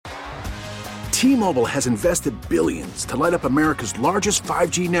T-Mobile has invested billions to light up America's largest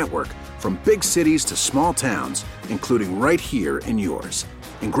 5G network, from big cities to small towns, including right here in yours.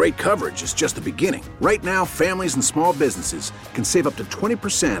 And great coverage is just the beginning. Right now, families and small businesses can save up to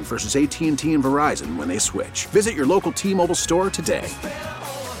 20% versus AT&T and Verizon when they switch. Visit your local T-Mobile store today.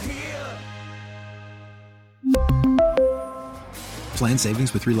 Plan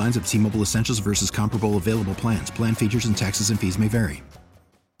savings with 3 lines of T-Mobile Essentials versus comparable available plans. Plan features and taxes and fees may vary.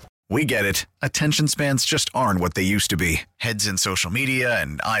 We get it. Attention spans just aren't what they used to be. Heads in social media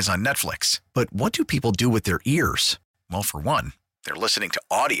and eyes on Netflix. But what do people do with their ears? Well, for one, they're listening to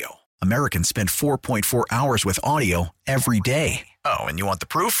audio. Americans spend 4.4 hours with audio every day. Oh, and you want the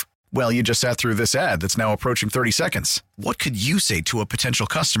proof? Well, you just sat through this ad that's now approaching 30 seconds. What could you say to a potential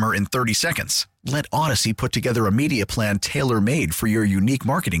customer in 30 seconds? Let Odyssey put together a media plan tailor-made for your unique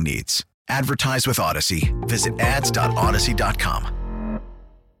marketing needs. Advertise with Odyssey. Visit ads.odyssey.com.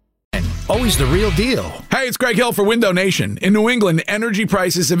 Always the real deal. Hey, it's Greg Hill for Window Nation. In New England, energy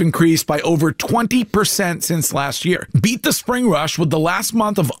prices have increased by over 20% since last year. Beat the spring rush with the last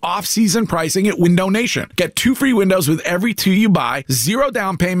month of off-season pricing at Window Nation. Get 2 free windows with every 2 you buy, 0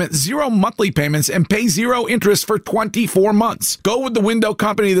 down payment, 0 monthly payments, and pay 0 interest for 24 months. Go with the window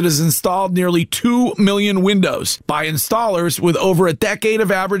company that has installed nearly 2 million windows by installers with over a decade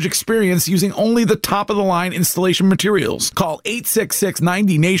of average experience using only the top-of-the-line installation materials. Call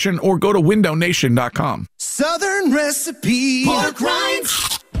 866-90-NATION or go to windownation.com. Southern Recipe pork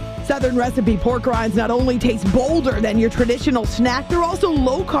rinds. Southern Recipe pork rinds not only taste bolder than your traditional snack, they're also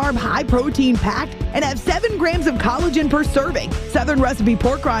low-carb, high-protein packed and have 7 grams of collagen per serving. Southern Recipe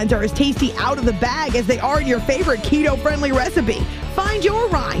pork rinds are as tasty out of the bag as they are in your favorite keto-friendly recipe. Find your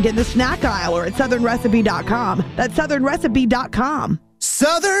rind in the snack aisle or at southernrecipe.com. That's southernrecipe.com.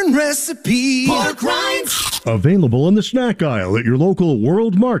 Southern Recipe pork rinds. Available in the snack aisle at your local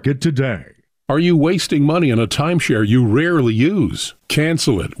World Market today. Are you wasting money on a timeshare you rarely use?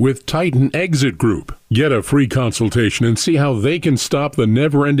 Cancel it with Titan Exit Group. Get a free consultation and see how they can stop the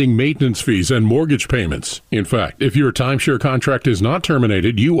never-ending maintenance fees and mortgage payments. In fact, if your timeshare contract is not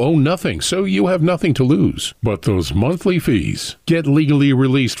terminated, you owe nothing, so you have nothing to lose. But those monthly fees. Get legally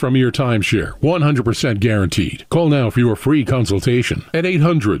released from your timeshare, 100% guaranteed. Call now for your free consultation at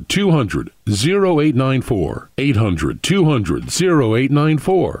 800-200-0894.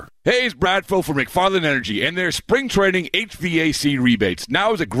 800-200-0894. Hey, it's Brad Foe from McFarland Energy and their spring training HVAC rebates.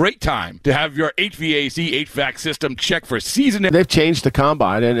 Now is a great time to have your HVAC HVAC system checked for season. They've changed the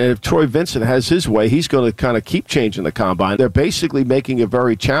combine, and if Troy Vincent has his way, he's going to kind of keep changing the combine. They're basically making it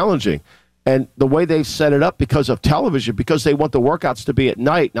very challenging. And the way they've set it up because of television, because they want the workouts to be at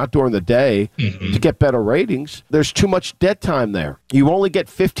night, not during the day, to get better ratings, there's too much dead time there. You only get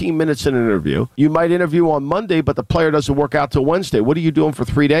 15 minutes in an interview. You might interview on Monday, but the player doesn't work out till Wednesday. What are you doing for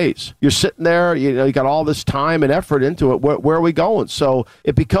 3 days? You're sitting there, you got all this time and effort into it. Where are we going? So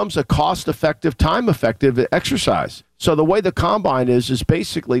it becomes a cost-effective, time-effective exercise. So the way the combine is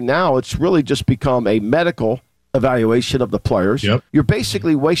basically now it's really just become a medical evaluation of the players. Yep. You're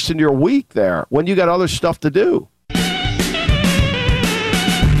basically wasting your week there when you got other stuff to do.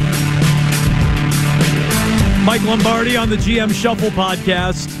 Mike Lombardi on the GM Shuffle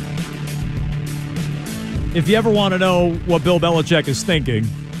podcast. If you ever want to know what Bill Belichick is thinking,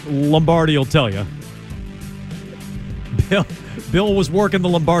 Lombardi will tell you. Bill was working the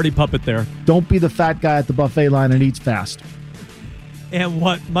Lombardi puppet there. Don't be the fat guy at the buffet line and eats fast. And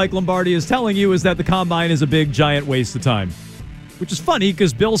what Mike Lombardi is telling you is that the combine is a big, giant waste of time. Which is funny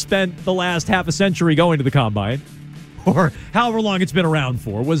because Bill spent the last half a century going to the combine, or however long it's been around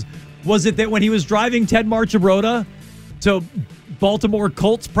for. Was it that when he was driving Ted Marchibroda to Baltimore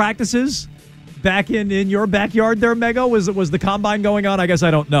Colts practices back in your backyard there, Mego? Was the combine going on? I guess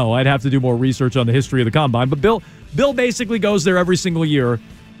I don't know. I'd have to do more research on the history of the combine. But Bill basically goes there every single year.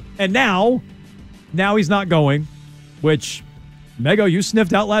 And now he's not going, which... Mego, you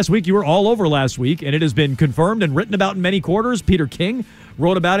sniffed out last week. You were all over last week, and it has been confirmed and written about in many quarters. Peter King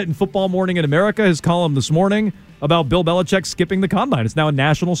wrote about it in Football Morning in America, his column this morning about Bill Belichick skipping the combine. It's now a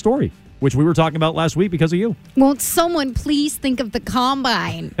national story, which we were talking about last week because of you. Won't someone please think of the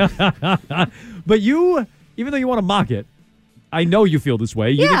combine? But you, even though you want to mock it, I know you feel this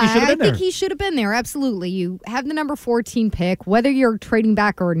way. You think he should have been there. I think he should have been there, absolutely. You have the number 14 pick, whether you're trading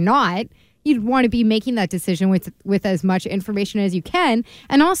back or not. You'd want to be making that decision with as much information as you can.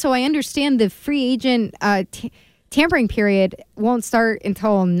 And also, I understand the free agent tampering period won't start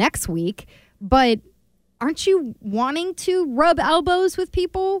until next week. But aren't you wanting to rub elbows with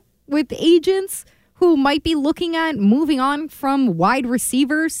people, with agents who might be looking at moving on from wide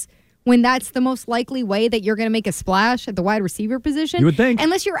receivers when that's the most likely way that you're going to make a splash at the wide receiver position? You would think.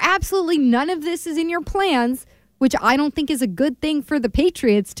 Unless you're absolutely none of this is in your plans, which I don't think is a good thing for the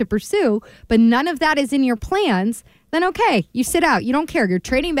Patriots to pursue, but none of that is in your plans, then okay, you sit out. You don't care. You're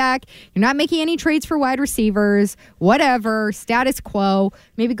trading back. You're not making any trades for wide receivers, whatever, status quo.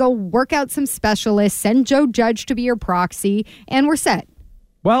 Maybe go work out some specialists, send Joe Judge to be your proxy, and we're set.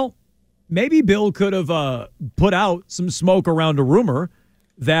 Well, maybe Bill could have put out some smoke around a rumor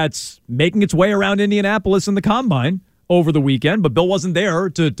that's making its way around Indianapolis in the Combine over the weekend, but Bill wasn't there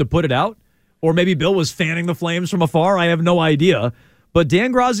to put it out. Or maybe Bill was fanning the flames from afar. I have no idea. But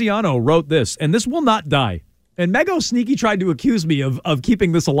Dan Graziano wrote this, and this will not die. And Mego Sneaky tried to accuse me of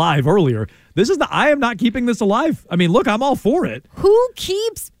keeping this alive earlier. I am not keeping this alive. I mean, look, I'm all for it. Who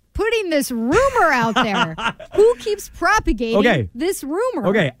keeps putting this rumor out there? Who keeps propagating this rumor?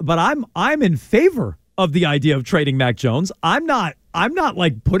 Okay, but I'm in favor of the idea of trading Mac Jones. I'm not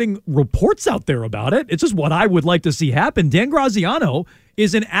like putting reports out there about it. It's just what I would like to see happen. Dan Graziano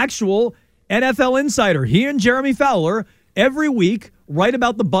is an actual NFL insider. He and Jeremy Fowler every week write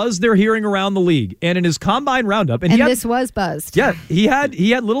about the buzz they're hearing around the league. And in his Combine roundup, and this was buzzed. Yeah, he had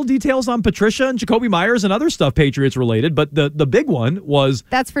little details on Patricia and Jacoby Myers and other stuff Patriots related, but the big one was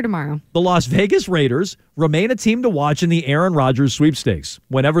that's for tomorrow. The Las Vegas Raiders remain a team to watch in the Aaron Rodgers sweepstakes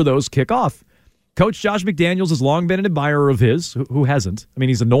whenever those kick off. Coach Josh McDaniels has long been an admirer of his. Who hasn't? I mean,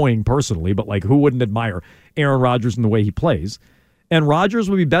 he's annoying personally, but like who wouldn't admire Aaron Rodgers and the way he plays? And Rodgers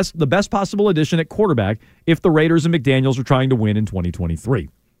would be the best possible addition at quarterback if the Raiders and McDaniels are trying to win in 2023.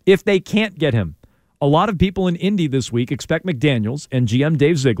 If they can't get him, a lot of people in Indy this week expect McDaniels and GM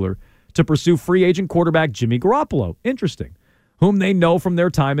Dave Ziegler to pursue free agent quarterback Jimmy Garoppolo, interesting, whom they know from their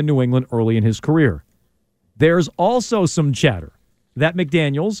time in New England early in his career. There's also some chatter that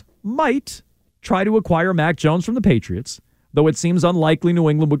McDaniels might try to acquire Mac Jones from the Patriots, though it seems unlikely New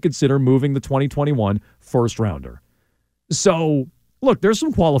England would consider moving the 2021 first-rounder. So, look, there's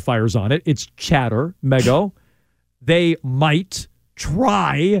some qualifiers on it. It's chatter, Mego. They might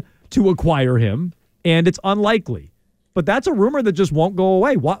try to acquire him, and it's unlikely. But that's a rumor that just won't go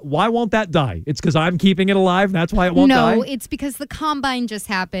away. Why won't that die? It's because I'm keeping it alive? That's why it won't die? No, it's because the Combine just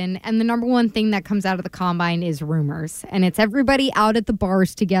happened, and the number one thing that comes out of the Combine is rumors. And it's everybody out at the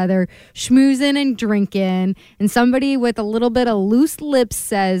bars together, schmoozing and drinking, and somebody with a little bit of loose lips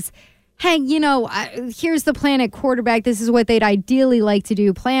says, hey, here's the plan at quarterback. This is what they'd ideally like to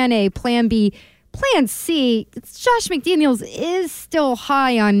do. Plan A, Plan B, Plan C. Josh McDaniels is still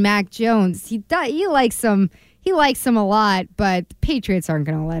high on Mac Jones. He likes him. He likes him a lot, but the Patriots aren't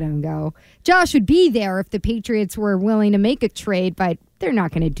going to let him go. Josh would be there if the Patriots were willing to make a trade, but they're not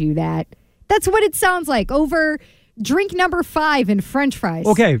going to do that. That's what it sounds like over drink number 5 and French fries.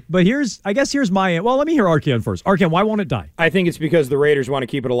 Okay, but here's my... Well, let me hear Arkan first. Arkan, why won't it die? I think it's because the Raiders want to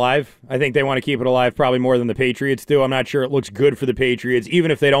keep it alive. I think they want to keep it alive probably more than the Patriots do. I'm not sure it looks good for the Patriots,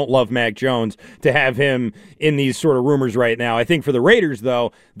 even if they don't love Mac Jones, to have him in these sort of rumors right now. I think for the Raiders,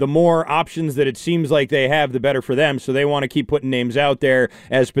 though, the more options that it seems like they have, the better for them. So they want to keep putting names out there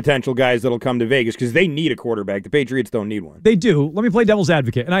as potential guys that'll come to Vegas because they need a quarterback. The Patriots don't need one. They do. Let me play devil's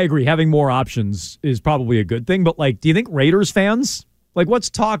advocate, and I agree. Having more options is probably a good thing, but do you think Raiders fans, what's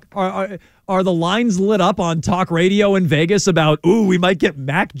talk? Are the lines lit up on talk radio in Vegas about, we might get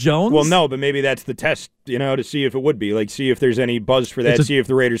Mac Jones? Well, no, but maybe that's the test, to see if it would be. See if there's any buzz for that, see if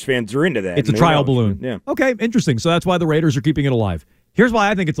the Raiders fans are into that. It's a trial balloon. Yeah. Okay, interesting. So that's why the Raiders are keeping it alive. Here's why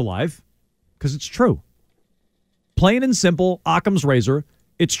I think it's alive, because it's true. Plain and simple, Occam's razor,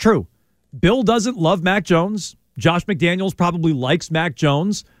 it's true. Bill doesn't love Mac Jones. Josh McDaniels probably likes Mac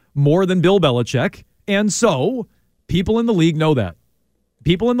Jones more than Bill Belichick, and so people in the league know that.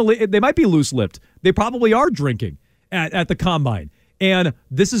 People in the league, they might be loose-lipped. They probably are drinking at the Combine. And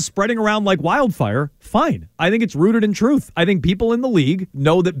this is spreading around like wildfire. Fine. I think it's rooted in truth. I think people in the league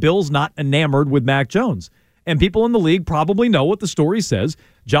know that Bill's not enamored with Mac Jones. And people in the league probably know what the story says.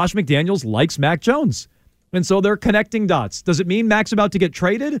 Josh McDaniels likes Mac Jones. And so they're connecting dots. Does it mean Mac's about to get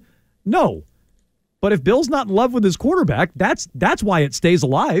traded? No. But if Bill's not in love with his quarterback, that's why it stays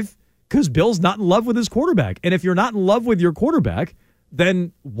alive, because Bill's not in love with his quarterback. And if you're not in love with your quarterback,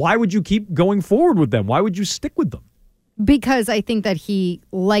 then why would you keep going forward with them? Why would you stick with them? Because I think that he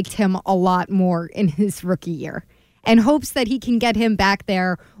liked him a lot more in his rookie year and hopes that he can get him back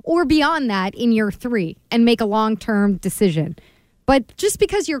there or beyond that in year 3 and make a long-term decision. But just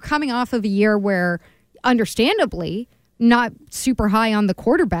because you're coming off of a year where, understandably, not super high on the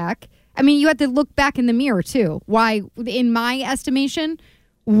quarterback, I mean, you have to look back in the mirror, too. Why, in my estimation,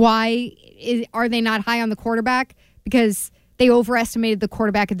 are they not high on the quarterback? Because they overestimated the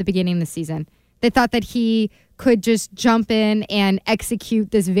quarterback at the beginning of the season. They thought that he could just jump in and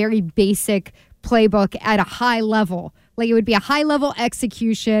execute this very basic playbook at a high level. Like it would be a high level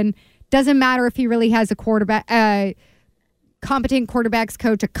execution. Doesn't matter if he really has a competent quarterbacks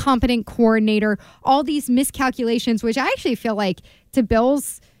coach, a competent coordinator, all these miscalculations, which I actually feel like to Bill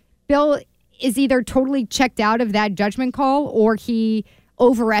is either totally checked out of that judgment call or he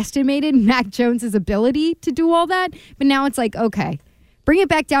overestimated Mac Jones' ability to do all that. But now it's like, okay, bring it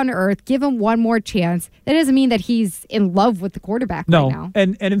back down to earth. Give him one more chance. That doesn't mean that he's in love with the quarterback right now.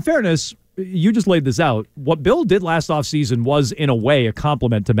 And in fairness, you just laid this out. What Bill did last offseason was, in a way, a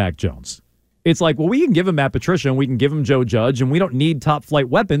compliment to Mac Jones. It's like, well, we can give him Matt Patricia and we can give him Joe Judge, and we don't need top-flight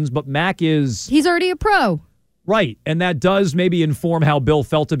weapons, but Mac is... He's already a pro. Right, and that does maybe inform how Bill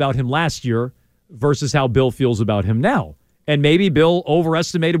felt about him last year versus how Bill feels about him now. And maybe Bill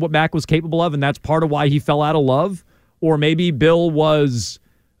overestimated what Mac was capable of, and that's part of why he fell out of love. Or maybe Bill was...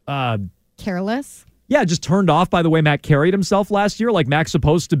 careless? Yeah, just turned off by the way Mac carried himself last year. Like, Mac's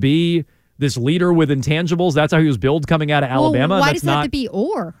supposed to be this leader with intangibles. That's how he was billed coming out of Alabama. Why does it have to be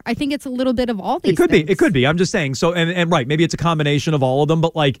or? I think it's a little bit of all these things. It could be. I'm just saying. So, and right, maybe it's a combination of all of them,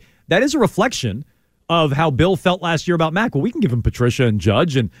 but like that is a reflection of how Bill felt last year about Mac. Well, we can give him Patricia and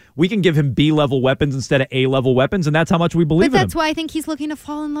Judge, and we can give him B-level weapons instead of A-level weapons, and that's how much we believe in him. But that's why I think he's looking to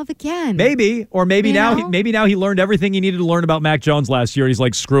fall in love again. Maybe. Or maybe now he learned everything he needed to learn about Mac Jones last year, and he's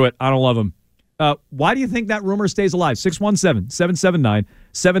like, screw it, I don't love him. Why do you think that rumor stays alive?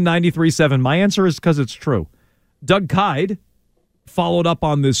 617-779-7937. My answer is because it's true. Doug Kyde followed up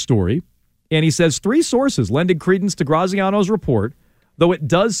on this story, and he says 3 sources lended credence to Graziano's report, though it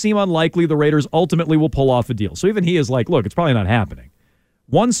does seem unlikely the Raiders ultimately will pull off a deal. So even he is like, look, it's probably not happening.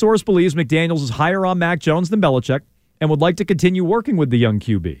 One source believes McDaniels is higher on Mac Jones than Belichick and would like to continue working with the young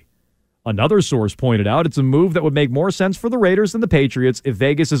QB. Another source pointed out it's a move that would make more sense for the Raiders than the Patriots if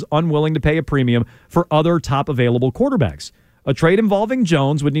Vegas is unwilling to pay a premium for other top available quarterbacks. A trade involving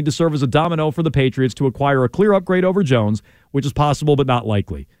Jones would need to serve as a domino for the Patriots to acquire a clear upgrade over Jones, which is possible but not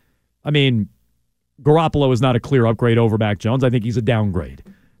likely. I mean, Garoppolo is not a clear upgrade over Mac Jones. I think he's a downgrade.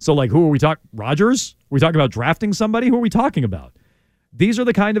 So, like, who are we talking? Rodgers? Are we talking about drafting somebody? Who are we talking about? These are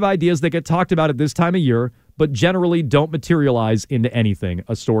the kind of ideas that get talked about at this time of year, but generally don't materialize into anything,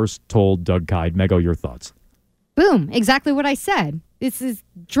 a source told Doug Kyde. Mego, your thoughts? Boom. Exactly what I said. This is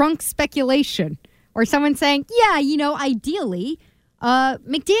drunk speculation. Or someone saying, yeah, ideally,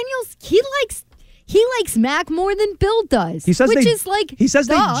 McDaniels, he likes Mac more than Bill does. He says they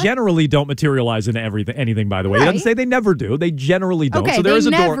generally don't materialize into anything, by the way. Right. He doesn't say they never do. They generally don't. Okay, so there is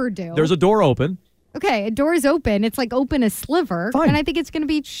a never door. Do. There's a door open. Okay, a door is open. It's like open a sliver. Fine. And I think it's going to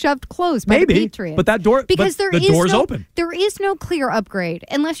be shoved closed by the Patriots. But that door, because the door's open. There is no clear upgrade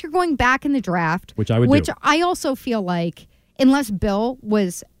unless you're going back in the draft. Which I would do. Which I also feel like, unless Bill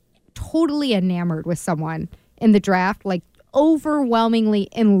was totally enamored with someone in the draft, like overwhelmingly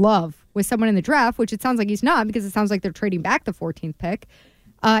in love with someone in the draft, which it sounds like he's not because it sounds like they're trading back the 14th pick.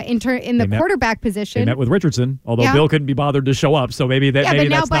 In the quarterback position. They met with Richardson, although Bill couldn't be bothered to show up, so maybe that's not such a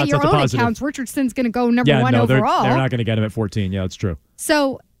positive. But now by your own accounts, Richardson's going to go number one overall. They're not going to get him at 14. Yeah, it's true.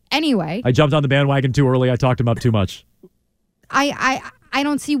 So, anyway. I jumped on the bandwagon too early. I talked him up too much. I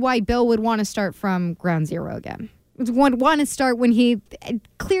don't see why Bill would want to start from ground zero again. Would want to start when he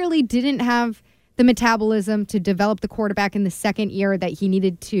clearly didn't have the metabolism to develop the quarterback in the second year that he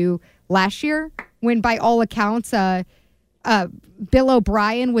needed to last year, when by all accounts, Bill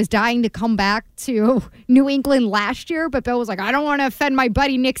O'Brien was dying to come back to New England last year, but Bill was like, I don't want to offend my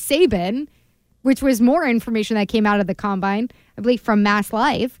buddy Nick Saban, which was more information that came out of the combine, I believe, from Mass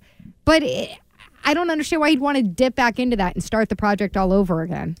Live. But I don't understand why he'd want to dip back into that and start the project all over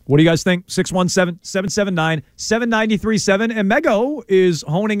again. What do you guys think? 617-779-7937. And Mego is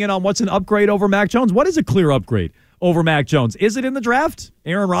honing in on what's an upgrade over Mac Jones. What is a clear upgrade over Mac Jones? Is it in the draft?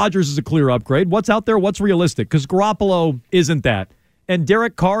 Aaron Rodgers is a clear upgrade. What's out there? What's realistic? Because Garoppolo isn't that. And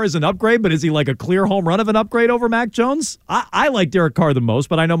Derek Carr is an upgrade, but is he like a clear home run of an upgrade over Mac Jones? I like Derek Carr the most,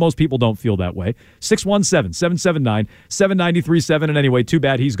 but I know most people don't feel that way. 617-779-7937. And anyway, too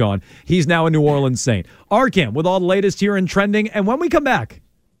bad he's gone. He's now a New Orleans Saint. Arcam with all the latest here in trending. And when we come back,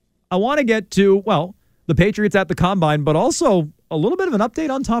 I want to get to, well, the Patriots at the Combine, but also a little bit of an update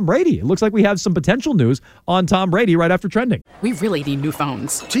on Tom Brady. It looks like we have some potential news on Tom Brady right after trending. We really need new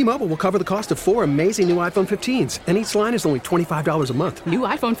phones. T-Mobile will cover the cost of 4 amazing new iPhone 15s, and each line is only $25 a month. New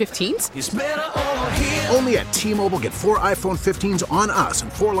iPhone 15s? It's better over here. Only at T-Mobile, get 4 iPhone 15s on us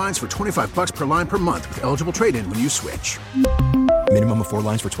and 4 lines for $25 per line per month with eligible trade-in when you switch. Minimum of 4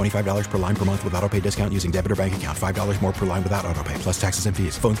 lines for $25 per line per month with autopay discount using debit or bank account. $5 more per line without autopay, plus taxes and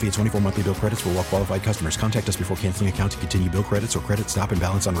fees. Phone fee at 24 monthly bill credits for well-qualified customers. Contact us before canceling account to continue bill credits or credit stop and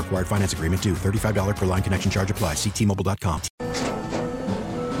balance on required finance agreement due. $35 per line connection charge applies. See T-Mobile.com.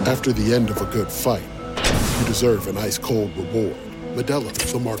 After the end of a good fight, you deserve an ice-cold reward. Modelo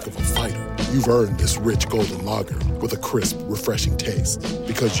is the mark of a fighter. You've earned this rich golden lager with a crisp, refreshing taste.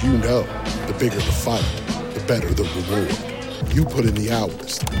 Because you know, the bigger the fight, the better the reward. You put in the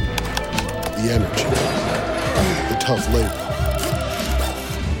hours, the energy, the tough labor.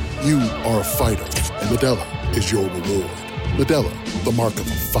 You are a fighter, and Modelo is your reward. Modelo, the mark of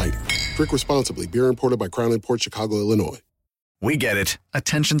a fighter. Drink responsibly. Beer imported by Crown Imports, Chicago, Illinois. We get it.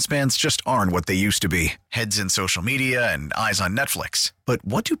 Attention spans just aren't what they used to be. Heads in social media and eyes on Netflix. But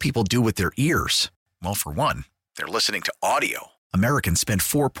what do people do with their ears? Well, for one, they're listening to audio. Americans spend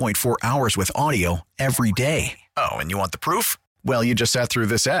 4.4 hours with audio every day. Oh, and you want the proof? Well, you just sat through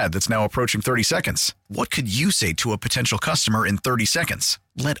this ad that's now approaching 30 seconds. What could you say to a potential customer in 30 seconds?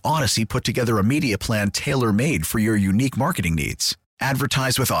 Let Odyssey put together a media plan tailor-made for your unique marketing needs.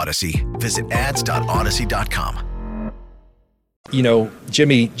 Advertise with Odyssey. Visit ads.odyssey.com. You know,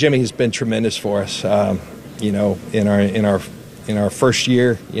 Jimmy has been tremendous for us. You know, in our first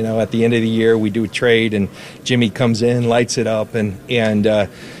year, you know, at the end of the year, we do a trade, and Jimmy comes in, lights it up, and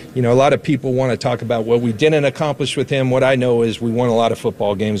you know, a lot of people want to talk about what we didn't accomplish with him. What I know is we won a lot of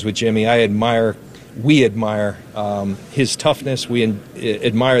football games with Jimmy. We admire his toughness. We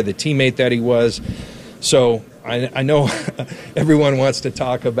admire the teammate that he was. So I know everyone wants to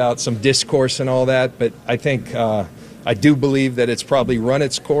talk about some discourse and all that, but I think I do believe that it's probably run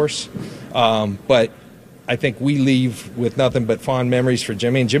its course. But I think we leave with nothing but fond memories for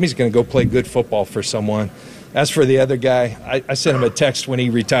Jimmy, and Jimmy's going to go play good football for someone. As for the other guy, I sent him a text when he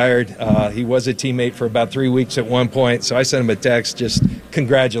retired. He was a teammate for about 3 weeks at one point, so I sent him a text, just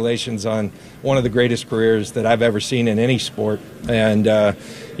congratulations on one of the greatest careers that I've ever seen in any sport. And,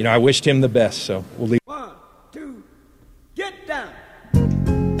 you know, I wished him the best, so we'll leave. 1, 2, get down.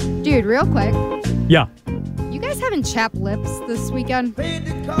 Dude, real quick. Yeah. You guys having chapped lips this weekend? Big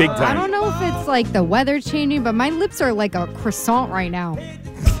time. I don't know if it's like the weather changing, but my lips are like a croissant right now.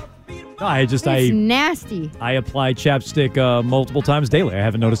 No, It's nasty. I apply chapstick multiple times daily. I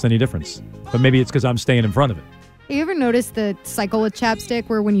haven't noticed any difference. But maybe it's because I'm staying in front of it. Have you ever noticed the cycle with chapstick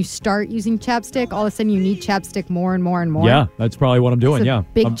where when you start using chapstick, all of a sudden you need chapstick more and more and more? Yeah, that's probably what I'm doing, It's a yeah.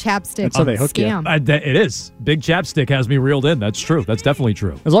 big chapstick scam. It is. Big chapstick has me reeled in. That's true. That's definitely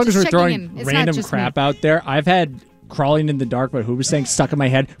true. As long as we're checking throwing in. It's not random just crap out there, I've had Crawling in the Dark by Who Was Saying stuck in my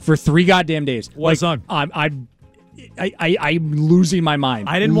head for 3 goddamn days. What song? I'm losing my mind.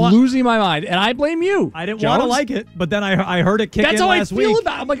 Losing my mind, and I blame you. I didn't want to like it, but then I heard it kick in last week. That's how I feel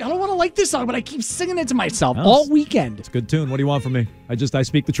about it. I'm like, I don't want to like this song, but I keep singing it to myself all weekend. It's a good tune. What do you want from me? I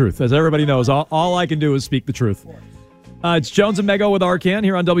speak the truth. As everybody knows, all I can do is speak the truth. It's Jones and Mego with Arcan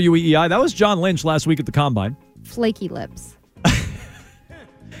here on WEEI. That was John Lynch last week at the Combine. Flaky lips.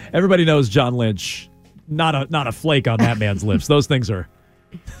 Everybody knows John Lynch. Not a flake on that man's lips. Those things are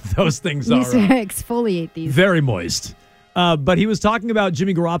exfoliate these. Very moist. But he was talking about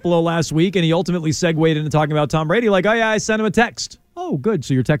Jimmy Garoppolo last week, and he ultimately segued into talking about Tom Brady. Like, oh, yeah, I sent him a text. Oh, good.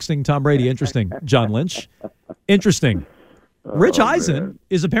 So you're texting Tom Brady. Interesting, John Lynch. Interesting. Rich Eisen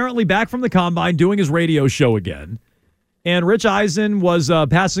is apparently back from the Combine doing his radio show again. And Rich Eisen was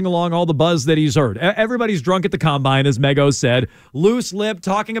passing along all the buzz that he's heard. Everybody's drunk at the Combine, as Mego said. Loose lip,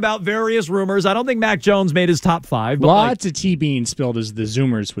 talking about various rumors. I don't think Mac Jones made his top 5. But Lots of tea-beans spilled, as the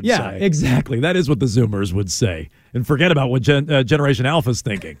Zoomers would say. Yeah, exactly. That is what the Zoomers would say. And forget about what Generation Alpha's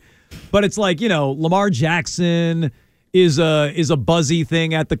thinking. But it's like, you know, Lamar Jackson is a buzzy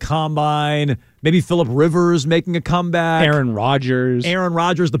thing at the Combine. Maybe Phillip Rivers making a comeback. Aaron Rodgers.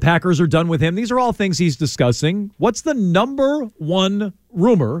 The Packers are done with him. These are all things he's discussing. What's the number one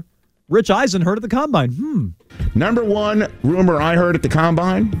rumor Rich Eisen heard at the Combine? Number one rumor I heard at the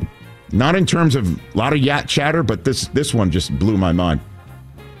Combine, not in terms of a lot of yacht chatter, but this one just blew my mind.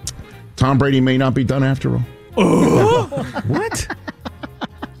 Tom Brady may not be done after all. What?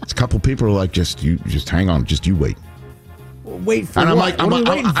 It's a couple people are like, just hang on, just you wait. Wait for and I'm what?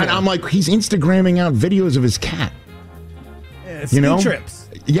 I'm like, he's Instagramming out videos of his cat. Ski trips.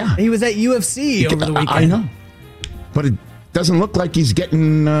 Yeah. He was at UFC over the weekend. I know. But it doesn't look like he's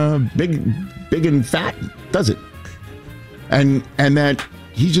getting big and fat, does it? And that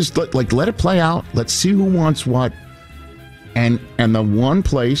he just let it play out. Let's see who wants what. And the one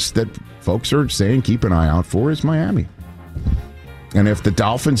place that folks are saying keep an eye out for is Miami. And if the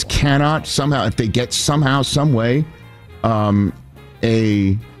Dolphins cannot somehow, if they get somehow, some way, a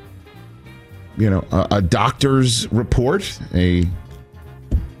doctor's report, a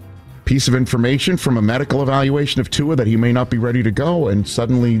piece of information from a medical evaluation of Tua that he may not be ready to go, and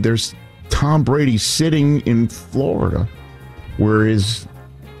suddenly there's Tom Brady sitting in Florida where his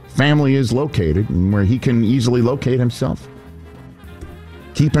family is located and where he can easily locate himself.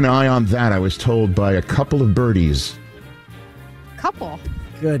 Keep an eye on that, I was told by a couple of birdies. Couple.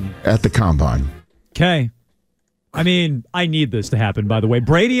 Good. At the Combine. Okay. I mean, I need this to happen, by the way.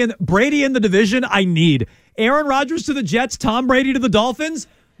 Brady in the division, I need. Aaron Rodgers to the Jets, Tom Brady to the Dolphins.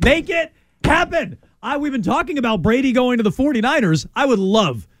 Make it happen. We've been talking about Brady going to the 49ers. I would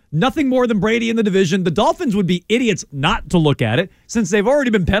love nothing more than Brady in the division. The Dolphins would be idiots not to look at it since they've already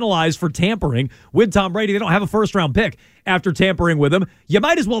been penalized for tampering with Tom Brady. They don't have a first-round pick after tampering with him. You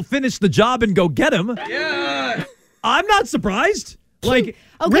might as well finish the job and go get him. Yeah. I'm not surprised. Like,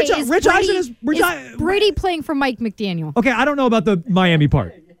 Okay, Rich Eisen is Brady playing for Mike McDaniel. Okay, I don't know about the Miami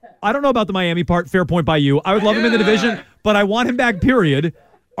part. Fair point by you. I would love him in the division, but I want him back, period.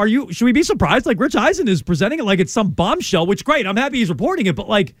 Should we be surprised? Like, Rich Eisen is presenting it like it's some bombshell, which, great, I'm happy he's reporting it, but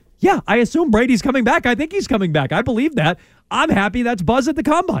like, yeah, I assume Brady's coming back. I think he's coming back. I believe that. I'm happy that's buzz at the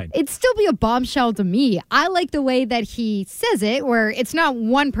Combine. It'd still be a bombshell to me. I like the way that he says it, where it's not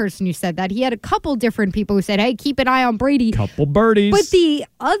one person who said that. He had a couple different people who said, hey, keep an eye on Brady. Couple birdies. But the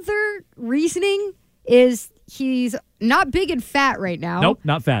other reasoning is he's not big and fat right now. Nope,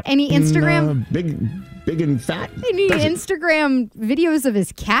 not fat. Any Instagram? Big and fat. Any Instagram videos of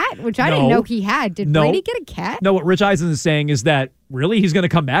his cat, which I didn't know he had. Did Brady get a cat? No, what Rich Eisen is saying is that really he's going to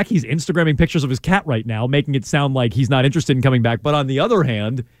come back. He's Instagramming pictures of his cat right now, making it sound like he's not interested in coming back. But on the other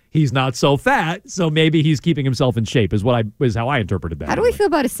hand, he's not so fat, so maybe he's keeping himself in shape is how I interpreted that. How do we feel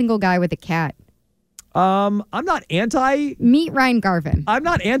about a single guy with a cat? I'm not anti. Meet Ryan Garvin. I'm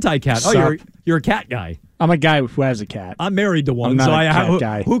not anti-cat. Oh, you're a cat guy. I'm a guy who has a cat. I'm married to one, I'm not so a cat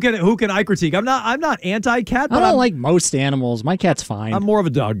guy. Who can I critique? I'm not anti-cat. But I don't like most animals. My cat's fine. I'm more of a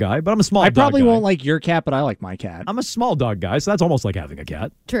dog guy, but I'm a small. I dog guy. probably won't like your cat, but I like my cat. I'm a small dog guy, so that's almost like having a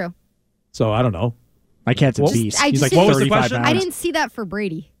cat. True. So I don't know. My cat's a beast. He's like what was the 35 question? pounds. I didn't see that for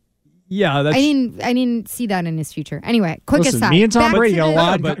Brady. Yeah, that's. I didn't see that in his future. Anyway, quick Listen, aside. me and Tom Back Brady to got a the-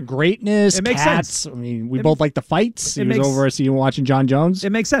 lot but of greatness, it makes cats. sense. I mean, we both like the fights. He was makes- over seeing watching John Jones. It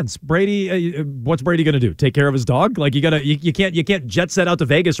makes sense. Brady, what's Brady going to do? Take care of his dog? Like you can't jet set out to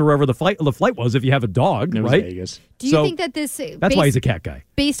Vegas or wherever the flight was if you have a dog, It was right? Vegas. Do you think that this? That's why he's a cat guy.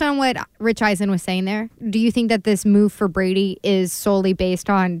 Based on what Rich Eisen was saying there, do you think that this move for Brady is solely based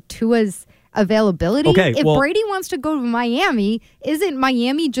on Tua's availability? Okay, if well- Brady wants to go to Miami, isn't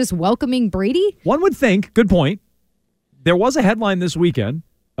Miami just welcoming Brady? One would think. Good point. There was a headline this weekend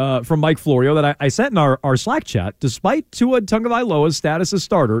from Mike Florio that I sent in our Slack chat. Despite Tua Tagovailoa's status as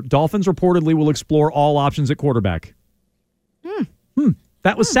starter, Dolphins reportedly will explore all options at quarterback.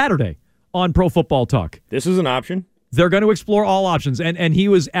 That was Saturday on Pro Football Talk. This is an option. They're going to explore all options. And he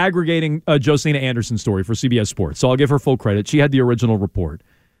was aggregating Josina Anderson's story for CBS Sports. So I'll give her full credit. She had the original report.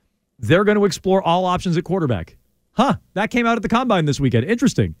 They're going to explore all options at quarterback. That came out at the Combine this weekend.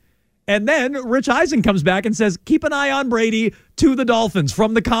 Interesting. And then Rich Eisen comes back and says, keep an eye on Brady to the Dolphins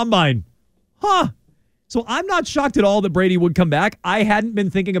from the Combine. So I'm not shocked at all that Brady would come back. I hadn't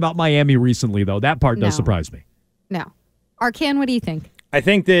been thinking about Miami recently, though. That part does surprise me. No. Arcan, what do you think? I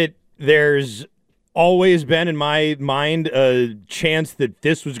think that there's always been in my mind a chance that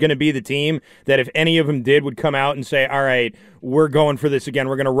this was going to be the team that if any of them would come out and say, all right, we're going for this again.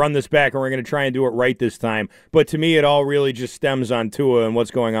 We're going to run this back and we're going to try and do it right this time. But to me, it all really just stems on Tua and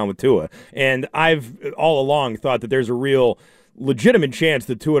what's going on with Tua. And I've all along thought that there's a real legitimate chance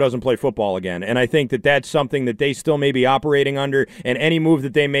that Tua doesn't play football again. And I think that that's something that they still may be operating under, and any move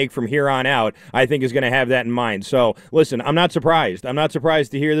that they make from here on out, I think is going to have that in mind. So, listen, I'm not surprised. I'm not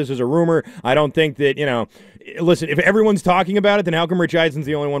surprised to hear this as a rumor. I don't think that, listen, if everyone's talking about it, then how come Rich Eisen's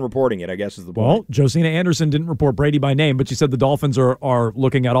the only one reporting it, I guess is the point. Well, Josina Anderson didn't report Brady by name, but she said the Dolphins are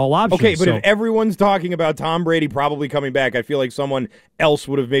looking at all options. Okay, but if everyone's talking about Tom Brady probably coming back, I feel like someone else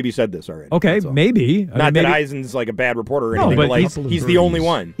would have maybe said this already. Okay, maybe. Not that Eisen's like a bad reporter or anything, but like he's the only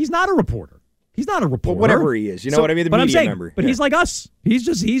one. He's not a reporter. He's not a reporter. Well, whatever he is, you know what I mean? The media member. But he's like us. He's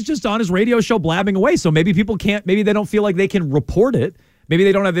just on his radio show blabbing away. So maybe people maybe they don't feel like they can report it. Maybe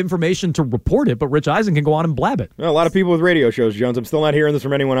they don't have information to report it, but Rich Eisen can go on and blab it. Well, a lot of people with radio shows, Jones. I'm still not hearing this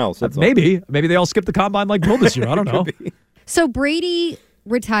from anyone else. That's all. Maybe they all skipped the Combine like Bill this year. I don't know. So Brady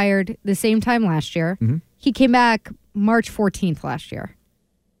retired the same time last year. Mm-hmm. He came back March 14th last year.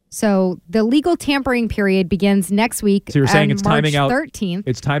 So the legal tampering period begins next week. So you're saying it's March timing out 13th.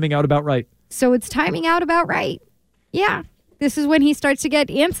 It's timing out about right. So it's timing out about right. Yeah. This is when he starts to get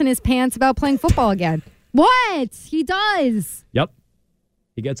ants in his pants about playing football again. What? He does. Yep.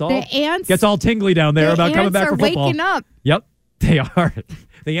 He gets all The ants gets all tingly down there about coming back for football. Waking up. Yep, they are.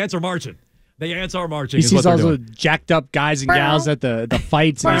 The ants are marching. The ants are marching. He is sees what all they're the doing. jacked up guys and gals at the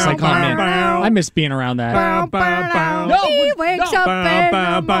fights, and he's like, oh, man, I miss being around that. He wakes up in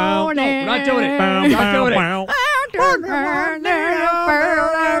the morning. We're not doing it. We're not doing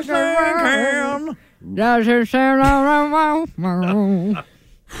it. Doesn't sound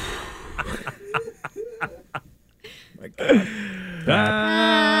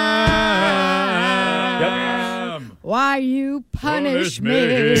Why you punish me?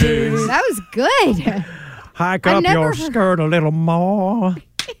 That was good. Hike I up never your heard- skirt a little more.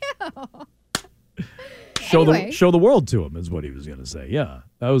 Anyway. Show the world to him is what he was going to say. Yeah,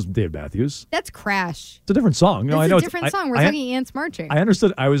 that was Dave Matthews. That's Crash. It's a different song. No, It's I know a it's- different song. We're I- talking ants marching. I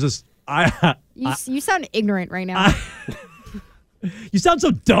understood. I was just. You sound ignorant right now. You sound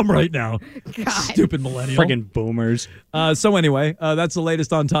so dumb right now. God. Stupid millennial. Friggin' boomers. So anyway, that's the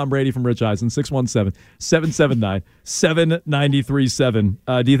latest on Tom Brady from Rich Eisen,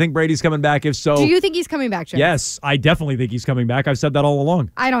 617-779-7937. Do you think Brady's coming back? If so, Do you think he's coming back, Joe? yes, I definitely think he's coming back. I've said that all along.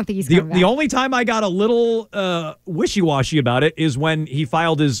 I don't think he's coming back. The only time I got a little wishy-washy about it is when he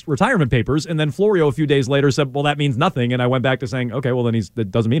filed his retirement papers, and then Florio a few days later said, well, that means nothing, and I went back to saying, okay, well, then that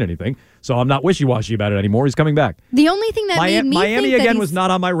doesn't mean anything, so I'm not wishy-washy about it anymore. He's coming back. The only thing that made me Miami think that again he's- was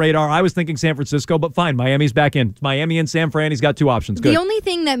not on my radar. I was thinking San Francisco, but fine, Miami's back in. It's Miami and San Fran. He's got two options. Good. The only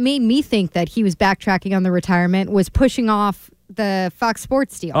thing that made me think that he was backtracking on the retirement was pushing off the Fox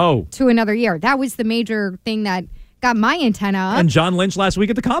Sports deal to another year. That was the major thing that got my antenna up. And John Lynch last week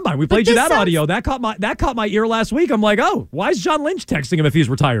at the Combine. We played you that audio. That caught my ear last week. I'm like, oh, why is John Lynch texting him if he's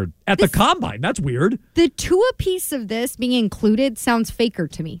retired at the Combine? That's weird. The Tua piece of this being included sounds faker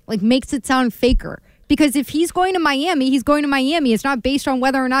to me. Like, makes it sound faker. Because if he's going to Miami, he's going to Miami. It's not based on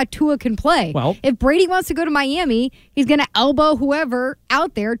whether or not Tua can play. Well, if Brady wants to go to Miami, he's going to elbow whoever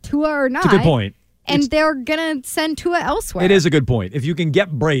out there, Tua or not. It's a good point. And they're going to send Tua elsewhere. It is a good point. If you can get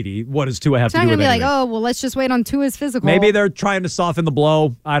Brady, what does Tua have It's to not do going with to be anything? like, oh, well, let's just wait on Tua's physical. Maybe they're trying to soften the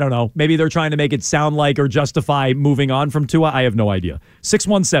blow. I don't know. Maybe they're trying to make it sound like or justify moving on from Tua. I have no idea.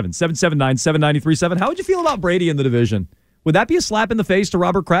 617-779-7937. How would you feel about Brady in the division? Would that be a slap in the face to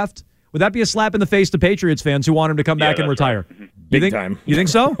Robert Kraft? Would that be a slap in the face to Patriots fans who want him to come back and retire? Right. Big think, time. You think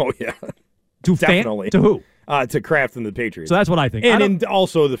so? Oh, yeah. To Definitely. To who? To Kraft and the Patriots. So that's what I think. And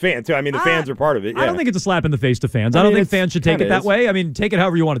also the fans, too. I mean, the fans are part of it. Yeah. I don't think it's a slap in the face to fans. I I don't mean, think fans should take kinda it that is. way. I mean, take it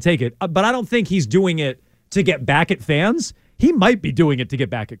however you want to take it. But I don't think he's doing it to get back at fans. He might be doing it to get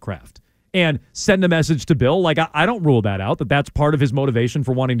back at Kraft and send a message to Bill. Like, I don't rule that out, that's part of his motivation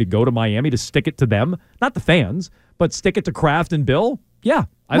for wanting to go to Miami, to stick it to them. Not the fans, but stick it to Kraft and Bill. Yeah,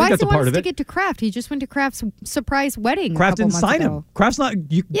 I Why think that's a does he part want of to it. stick it to Kraft? He just went to Kraft's surprise wedding. Kraft a couple didn't sign months ago. him. Kraft's not.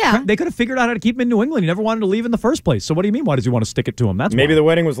 They could have figured out how to keep him in New England. He never wanted to leave in the first place. So what do you mean? Why does he want to stick it to him? That's Maybe why. the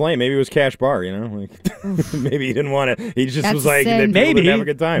wedding was lame. Maybe it was cash bar, you know? Like, maybe he didn't want to. He just was like, that people didn't have a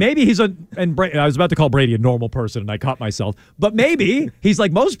good time. Maybe he's I was about to call Brady a normal person, and I caught myself. But maybe he's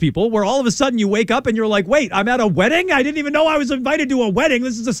like most people, where all of a sudden you wake up and you're like, wait, I'm at a wedding? I didn't even know I was invited to a wedding.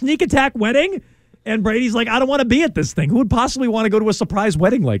 This is a sneak attack wedding? And Brady's like, I don't want to be at this thing. Who would possibly want to go to a surprise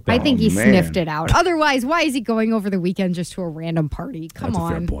wedding like that? I think he sniffed it out. Otherwise, why is he going over the weekend just to a random party? Come That's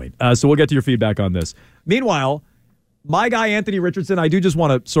on. a fair point. So we'll get to your feedback on this. Meanwhile, my guy, Anthony Richardson, I do just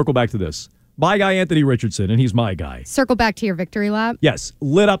want to circle back to this. My guy, Anthony Richardson, and he's my guy. Circle back to your victory lap. Yes,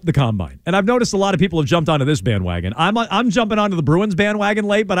 lit up the Combine. And I've noticed a lot of people have jumped onto this bandwagon. I'm jumping onto the Bruins bandwagon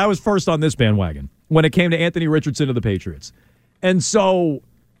late, but I was first on this bandwagon when it came to Anthony Richardson of the Patriots. And so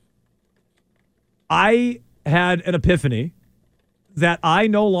I had an epiphany that I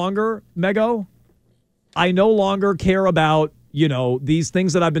no longer, Mego, I no longer care about, these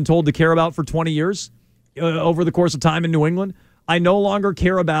things that I've been told to care about for 20 years over the course of time in New England. I no longer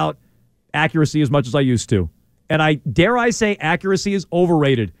care about accuracy as much as I used to. And I dare I say accuracy is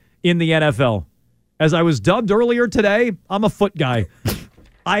overrated in the NFL. As I was dubbed earlier today, I'm a foot guy.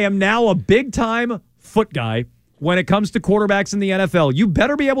 I am now a big-time foot guy when it comes to quarterbacks in the NFL. You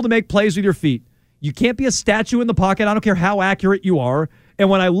better be able to make plays with your feet. You can't be a statue in the pocket. I don't care how accurate you are. And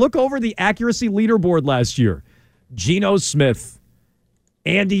when I look over the accuracy leaderboard last year, Geno Smith,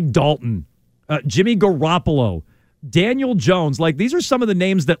 Andy Dalton, Jimmy Garoppolo, Daniel Jones, these are some of the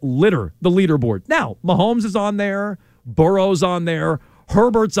names that litter the leaderboard. Now, Mahomes is on there, Burrow's on there,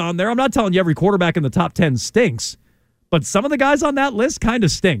 Herbert's on there. I'm not telling you every quarterback in the top 10 stinks, but some of the guys on that list kind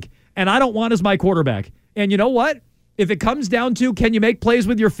of stink, and I don't want as my quarterback. And you know what? If it comes down to can you make plays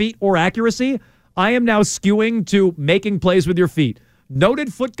with your feet or accuracy, I am now skewing to making plays with your feet.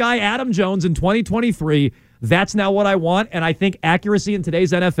 Noted foot guy Adam Jones in 2023, that's now what I want, and I think accuracy in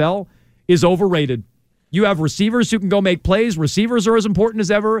today's NFL is overrated. You have receivers who can go make plays. Receivers are as important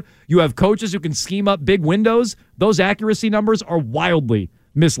as ever. You have coaches who can scheme up big windows. Those accuracy numbers are wildly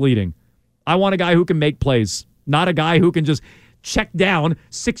misleading. I want a guy who can make plays, not a guy who can just check down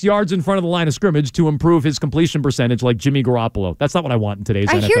 6 yards in front of the line of scrimmage to improve his completion percentage like Jimmy Garoppolo. That's not what I want in today's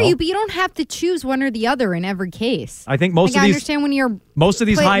NFL. I hear you, but you don't have to choose one or the other in every case. I think most of I these understand when you're most of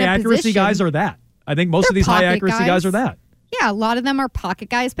these put in high a accuracy position. guys are that. I think most of these high pocket accuracy guys are that. Yeah, a lot of them are pocket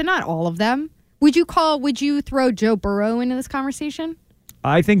guys, but not all of them. Would you throw Joe Burrow into this conversation?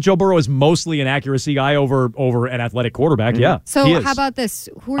 I think Joe Burrow is mostly an accuracy guy over an athletic quarterback. Yeah. So he is. how about this?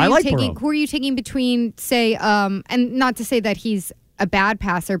 Who I are you like taking? Burrow. Who are you taking between, say, and not to say that he's a bad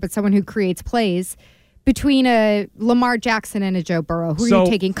passer, but someone who creates plays, between a Lamar Jackson and a Joe Burrow? Who are So,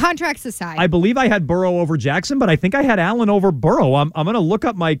 you taking? Contracts aside. I believe I had Burrow over Jackson, but I think I had Allen over Burrow. I'm going to look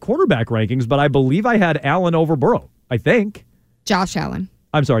up my quarterback rankings, but I believe I had Allen over Burrow. I think. Josh Allen.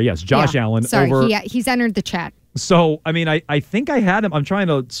 I'm sorry. Yes, Josh Allen Sorry, over. he's entered the chat. So, I mean, I think I had him. I'm trying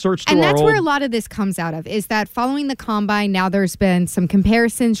to search through And our that's old... where a lot of this comes out of, is that following the combine, now there's been some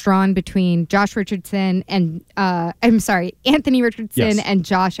comparisons drawn between Josh Richardson and, Anthony Richardson Yes. and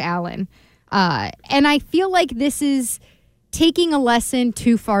Josh Allen. And I feel like this is taking a lesson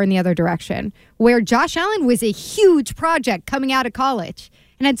too far in the other direction, where Josh Allen was a huge project coming out of college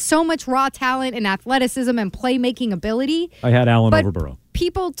and had so much raw talent and athleticism and playmaking ability. I had Allen But over Burrow.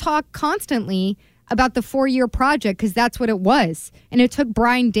 people talk constantly about the 4-year project because that's what it was. And it took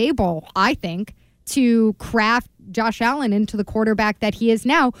Brian Daboll, I think, to craft Josh Allen into the quarterback that he is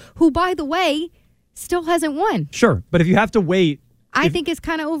now, who, by the way, still hasn't won. Sure, but if you have to wait... I think it's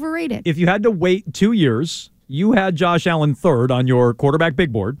kind of overrated. If you had to wait 2 years, you had Josh Allen third on your quarterback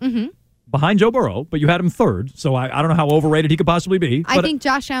big board. Mm-hmm. Behind Joe Burrow, but you had him third, so I don't know how overrated he could possibly be. I think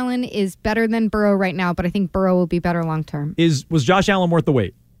Josh Allen is better than Burrow right now, but I think Burrow will be better long term. Was Josh Allen worth the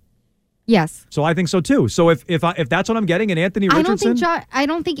wait? Yes. So I think so too. So if that's what I'm getting, and Anthony Richardson, I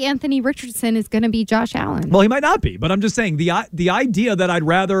don't think Anthony Richardson is going to be Josh Allen. well, he might not be, but I'm just saying the idea that I'd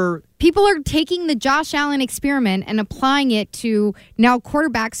rather People are taking the Josh Allen experiment and applying it to now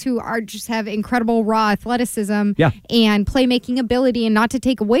quarterbacks who are just have incredible raw athleticism and playmaking ability, and not to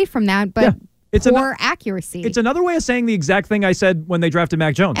take away from that, but poor accuracy. It's another way of saying the exact thing I said when they drafted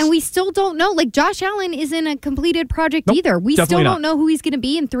Mac Jones. And we still don't know. Like, Josh Allen isn't a completed project either. We still definitely don't know who he's going to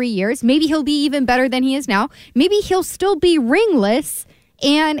be in 3 years. Maybe he'll be even better than he is now. Maybe he'll still be ringless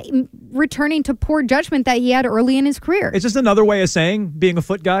and returning to poor judgment that he had early in his career. It's just another way of saying, being a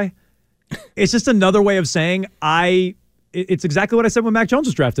foot guy, it's just another way of saying it's exactly what I said when Mac Jones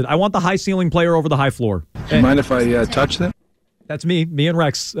was drafted. I want the high ceiling player over the high floor. Do you mind if I touch them? That's me and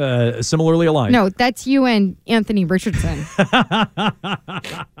Rex, similarly aligned. No, that's you and Anthony Richardson.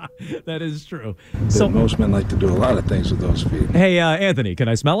 That is true. So most men like to do a lot of things with those feet. Hey, Anthony, can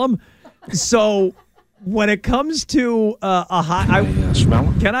I smell them? So when it comes to a high... smell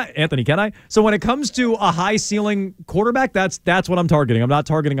them? Can I? Anthony, can I? So when it comes to a high ceiling quarterback, that's what I'm targeting. I'm not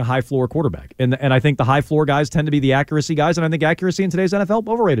targeting a high floor quarterback. And I think the high floor guys tend to be the accuracy guys, and I think accuracy in today's NFL,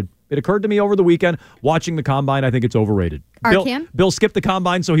 overrated. It occurred to me over the weekend, watching the Combine, I think it's overrated. Bill skipped the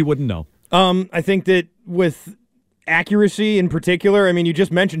Combine so he wouldn't know. I think that with accuracy in particular, I mean, you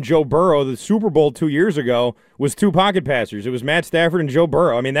just mentioned Joe Burrow. The Super Bowl 2 years ago was two pocket passers. It was Matt Stafford and Joe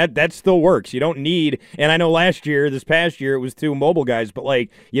Burrow. I mean, that still works. You don't need, and I know this past year, it was two mobile guys, but, like,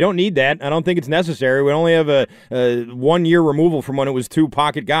 you don't need that. I don't think it's necessary. We only have a 1 year removal from when it was two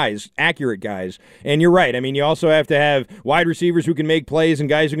pocket guys, accurate guys. And you're right. I mean, you also have to have wide receivers who can make plays and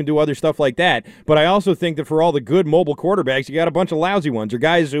guys who can do other stuff like that. But I also think that for all the good mobile quarterbacks, you got a bunch of lousy ones, or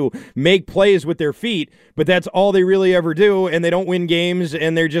guys who make plays with their feet, but that's all they really ever do, and they don't win games,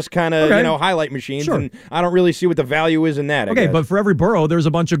 and they're just kind of, highlight machines. Sure. And I don't really see what the value is in that. I Okay, guess. but for every Burrow, there's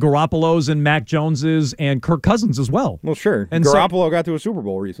a bunch of Garoppolos and Mac Joneses and Kirk Cousins as well. Well, sure. And Garoppolo got to a Super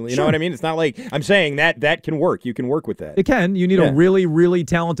Bowl recently. You know Sure. what I mean? It's not like I'm saying that can work. You can work with that. It can. You need a really, really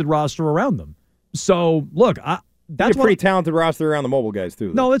talented roster around them. So, look, that's a pretty talented roster around the mobile guys,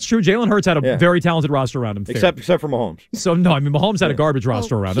 too. No, that's true. Jalen Hurts had a very talented roster around him. Except for Mahomes. So, no, I mean, Mahomes had a garbage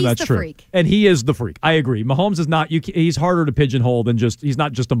roster around him. he's That's the true. freak. And he is the freak. I agree. Mahomes is not, he's harder to pigeonhole than he's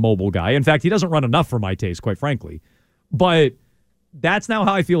not just a mobile guy. In fact, he doesn't run enough for my taste, quite frankly. But that's now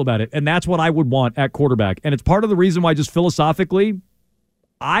how I feel about it. And that's what I would want at quarterback. And it's part of the reason why, just philosophically,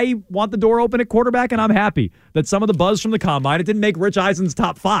 I want the door open at quarterback, and I'm happy that some of the buzz from the Combine, it didn't make Rich Eisen's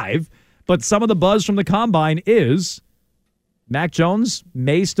top 5, but some of the buzz from the Combine is Mac Jones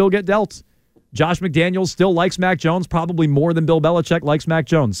may still get dealt. Josh McDaniels still likes Mac Jones, probably more than Bill Belichick likes Mac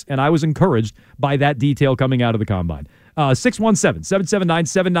Jones, and I was encouraged by that detail coming out of the Combine.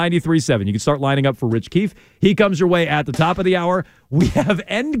 617-779-7937. You can start lining up for Rich Keefe. He comes your way at the top of the hour. We have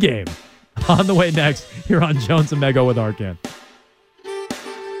Endgame on the way next here on Jones and Mego with Arcan.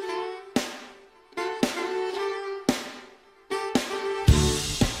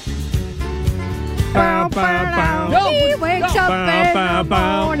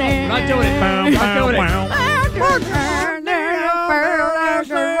 morning. Not doing it. Not doing it.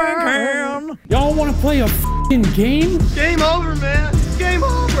 Y'all want to play a f***ing game? Game over, man. Game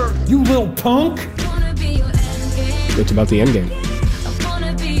over. You little punk. It's about the end game.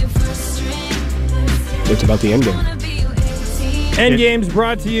 It's about the end game. Endgame's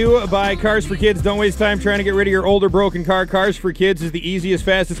brought to you by Cars for Kids. Don't waste time trying to get rid of your older broken car. Cars for Kids is the easiest,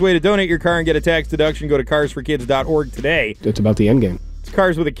 fastest way to donate your car and get a tax deduction. Go to carsforkids.org today. It's about the end game. It's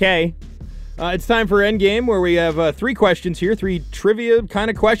Cars with a K. It's time for Endgame, where we have 3 questions here, 3 trivia kind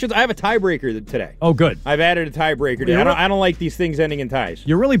of questions. I have a tiebreaker today. Oh, good. I've added a tiebreaker today. I don't like these things ending in ties.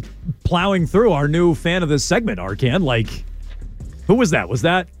 You're really plowing through our new fan of this segment, Arcan. Like, who was that? Was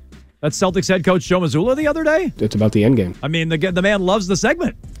that Celtics head coach Joe Mazzulla the other day? It's about the end game. I mean, the man loves the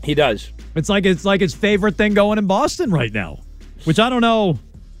segment. He does. It's like his favorite thing going in Boston right now, which I don't know.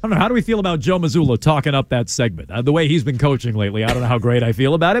 How do we feel about Joe Mazzulla talking up that segment? The way he's been coaching lately, I don't know how great I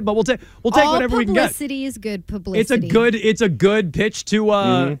feel about it, but we'll take whatever we can get. Publicity is good publicity. It's a good pitch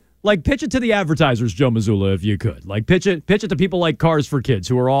to like pitch it to the advertisers, Joe Mazzulla, if you could. Like pitch it to people like Cars for Kids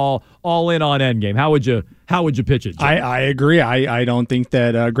who are all in on Endgame. How would you pitch it, Joe? I agree. I don't think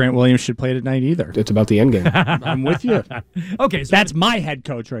that Grant Williams should play tonight either. It's about the end game. I'm with you. Okay, so that's my head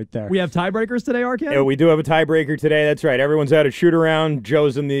coach right there. We have tiebreakers today, Arcan? Yeah, we do have a tiebreaker today. That's right. Everyone's out at shoot around.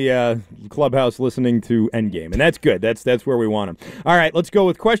 Joe's in the clubhouse listening to Endgame, and that's good. That's where we want him. All right, let's go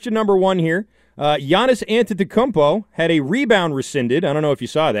with question number 1 here. Giannis Antetokounmpo had a rebound rescinded. I don't know if you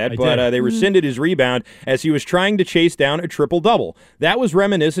saw that, but they rescinded his rebound as he was trying to chase down a triple-double. That was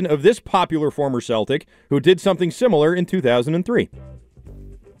reminiscent of this popular former Celtic who did something similar in 2003.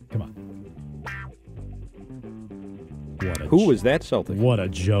 Come on. Who was that Celtic? What a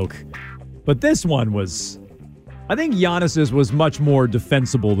joke. But this one was, I think Giannis's was much more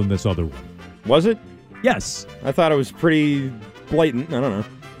defensible than this other one. Was it? Yes. I thought it was pretty blatant. I don't know.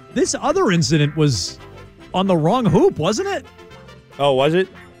 This other incident was on the wrong hoop, wasn't it? Oh, was it?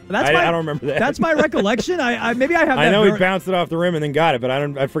 I don't remember that. That's my recollection. Maybe I have. I know he bounced it off the rim and then got it, but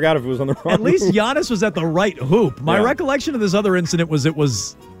I forgot if it was on the wrong. At least hoop. Giannis was at the right hoop. My recollection of this other incident was it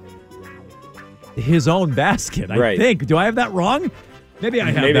was his own basket. I think. Do I have that wrong? Maybe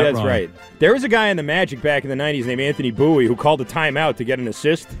I have that wrong. Maybe that's right. There was a guy in the Magic back in the 90s named Anthony Bowie who called a timeout to get an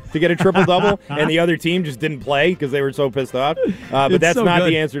assist to get a triple-double, and the other team just didn't play because they were so pissed off. But that's so not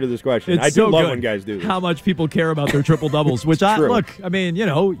the answer to this question. I do love when guys do this. How much people care about their triple-doubles, which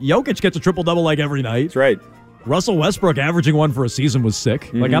Jokic gets a triple-double like every night. That's right. Russell Westbrook averaging one for a season was sick.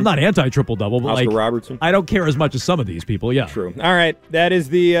 Mm-hmm. Like, I'm not anti-triple-double, but Oscar Robertson. I don't care as much as some of these people, yeah. True. All right, that is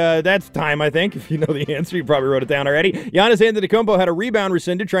that's time, I think. If you know the answer, you probably wrote it down already. Giannis Antetokounmpo had a rebound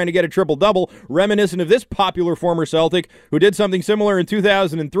rescinded trying to get a triple-double, reminiscent of this popular former Celtic who did something similar in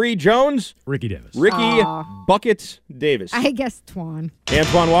 2003. Jones? Ricky Davis. Ricky Buckets Davis. I guess Twan.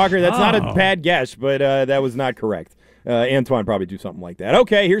 Antoine Walker. That's not a bad guess, but that was not correct. Antoine probably do something like that.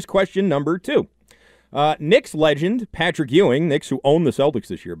 Okay, here's question number 2. Knicks legend Patrick Ewing, Knicks who own the Celtics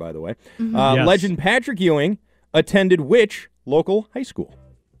this year, by the way. Yes. Legend Patrick Ewing attended which local high school?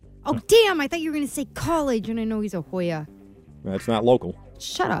 Oh, damn. I thought you were going to say college, and I know he's a Hoya. That's not local.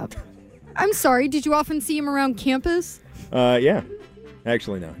 Shut up. I'm sorry. Did you often see him around campus? Yeah.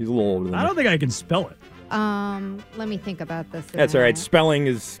 Actually, no. He's a little older than I don't think I can spell it. Let me think about this. That's all right. Spelling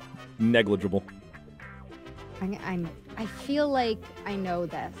is negligible. I feel like I know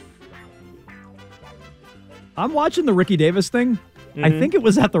this. I'm watching the Ricky Davis thing. Mm-hmm. I think it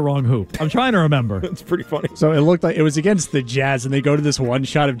was at the wrong hoop. I'm trying to remember. It's pretty funny. So it looked like it was against the Jazz, and they go to this one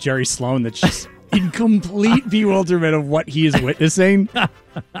shot of Jerry Sloan that's just in complete bewilderment of what he is witnessing.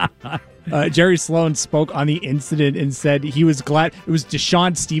 Jerry Sloan spoke on the incident and said he was glad it was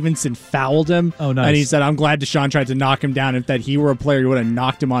Deshaun Stevenson fouled him. Oh, nice. And he said, I'm glad Deshaun tried to knock him down. If that he were a player, he would have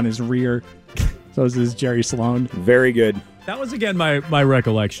knocked him on his rear. So this is Jerry Sloan. Very good. That was, again, my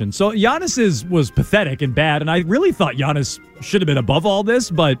recollection. So Giannis's was pathetic and bad, and I really thought Giannis should have been above all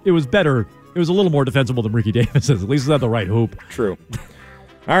this, but it was better. It was a little more defensible than Ricky Davis's. At least it's at the right hoop. True.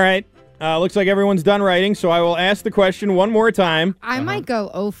 All right. Looks like everyone's done writing, so I will ask the question one more time. I might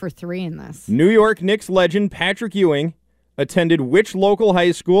go 0 for 3 in this. New York Knicks legend Patrick Ewing attended which local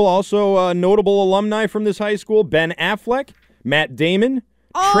high school? Also notable alumni from this high school, Ben Affleck, Matt Damon,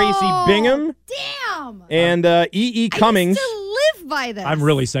 Tracy Bingham. Damn! And E.E. Cummings. I used to live by this. I'm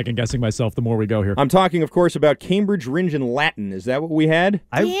really second-guessing myself the more we go here. I'm talking, of course, about Cambridge Ridge in Latin. Is that what we had?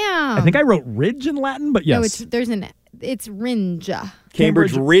 Damn. I think I wrote Ridge in Latin, but yes. No, it's Ringe.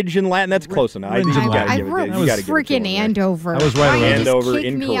 Cambridge Ridge in Latin. That's close enough. I wrote freaking Andover. I was right. Why you Andover, just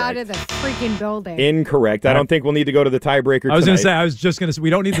kick me incorrect. out of the freaking building? Incorrect. I don't think we'll need to go to the tiebreaker. I was going to say, we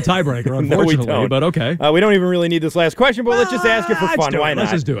don't need the tiebreaker, No, unfortunately, we don't. but okay. We don't even really need this last question, but let's just ask it for Let's fun. do it. Why not?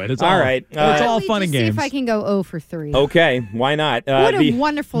 Let's just do it. It's all right. It's all fun and See games. if I can go 0 for 3. Okay, why not? What a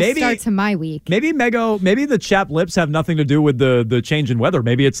wonderful start to my week. Maybe the chapped lips have nothing to do with the change in weather.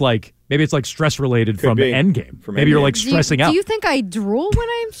 Maybe it's like stress related from be. Endgame. From Maybe you're like stressing out. Do you think I drool when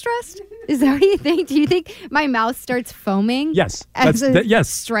I'm stressed? Is that what you think? Do you think my mouth starts foaming? Yes. As a yes.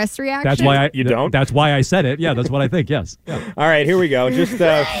 stress reaction? That's why You don't? That's why I said it. Yeah, that's what I think. Yes. Yeah. All right, here we go. Just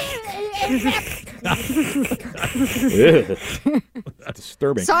That's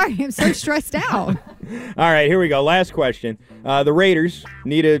disturbing. Sorry, I'm so stressed out. All right, here we go. Last question. The Raiders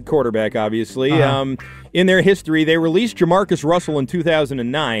need a quarterback, obviously. In their history, they released Jamarcus Russell in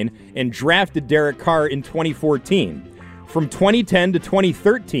 2009 and drafted Derek Carr in 2014. From 2010 to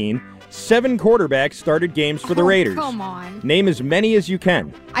 2013, 7 quarterbacks started games for the Raiders. Come on. Name as many as you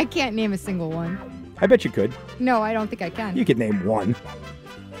can. I can't name a single one. I bet you could. No, I don't think I can. You could name one.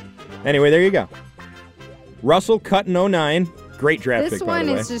 Anyway, there you go. Russell cut in 09. Great draft This pick, by one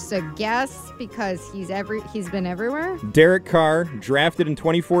the way. is just a guess because he's been everywhere. Derek Carr, drafted in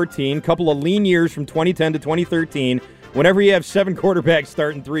 2014. Couple of lean years from 2010 to 2013. Whenever you have 7 quarterbacks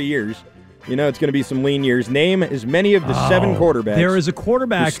start in 3 years, you know it's going to be some lean years. Name as many of the 7 quarterbacks. There is a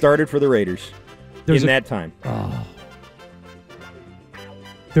quarterback who started for the Raiders in that time. Oh.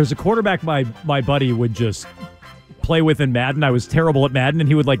 There's a quarterback my buddy would just play with in Madden. I was terrible at Madden, and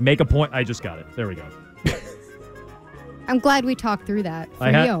he would like make a point. I just got it. There we go. I'm glad we talked through that for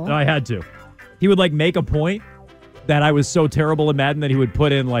you. I had to. He would like make a point that I was so terrible at Madden that he would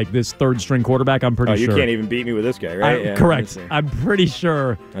put in like this 3rd-string quarterback. I'm pretty sure. You can't even beat me with this guy, right? Correct. I'm pretty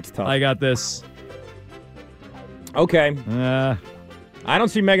sure. That's tough. I got this. Okay. I don't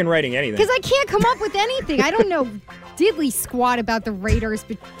see Megan writing anything. Because I can't come up with anything. I don't know diddly squat about the Raiders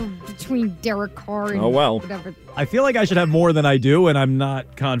between Derek Carr and whatever. I feel like I should have more than I do, and I'm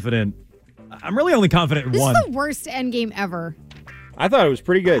not confident. I'm really only confident in one. This is the worst endgame ever. I thought it was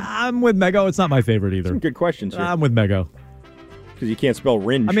pretty good. I'm with Mego. It's not my favorite either. Some good questions here. I'm with Mego. Because you can't spell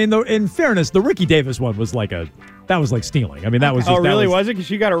Ringe. I mean, in fairness, the Ricky Davis one was like stealing. I mean, that was just... Oh, really? Was it? Because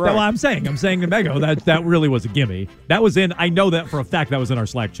you got it right. Well, I'm saying to Mego, that really was a gimme. That was in... I know that for a fact that was in our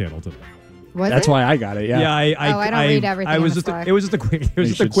Slack channel today. That's why I got it. Yeah. Yeah. I don't read everything. It was just a quick. It was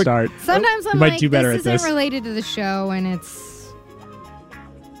just a quick start. Sometimes I'm might like, do better this at isn't this. related to the show, and it's...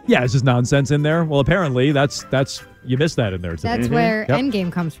 Yeah, it's just nonsense in there. Well, apparently that's you missed that in there today. That's where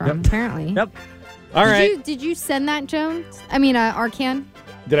Endgame comes from, apparently. Yep. All right. Did you send that, Jones? I mean, Arcan?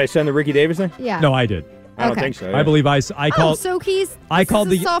 Did I send the Ricky Davis thing? Yeah. No, I did. I don't think so. Yeah. I believe I called. So he's. I called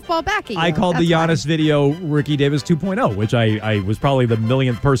the softball back. I called the Giannis video Ricky Davis 2.0, which I was probably the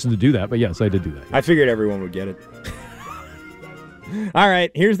millionth person to do that. But yes, I did do that. I figured everyone would get it. All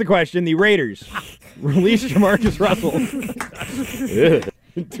right, here's the question: the Raiders released Jamarcus Russell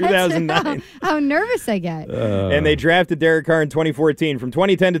in 2009. How nervous I get. And they drafted Derek Carr in 2014. From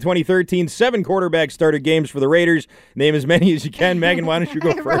 2010 to 2013, 7 quarterbacks started games for the Raiders. Name as many as you can. Megan, why don't you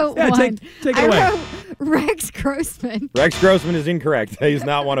go first? Yeah, take it away. I wrote Rex Grossman. Rex Grossman is incorrect. He's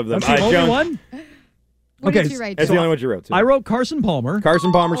not one of them. That's the only Jones, one? What did you write? That's the only one you wrote. Too. I wrote Carson Palmer.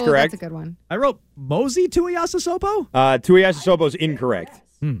 Carson Palmer's correct. That's a good one. I wrote Mosey Tuiasosopo. Tuiasosopo's incorrect.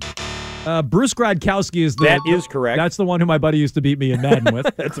 Bruce Gradkowski is That is correct. That's the one who my buddy used to beat me in Madden with.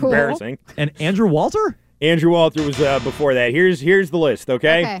 That's embarrassing. And Andrew Walter? Andrew Walter was before that. Here's the list,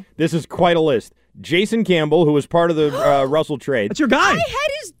 okay? This is quite a list. Jason Campbell, who was part of the Russell trade. That's your guy. I had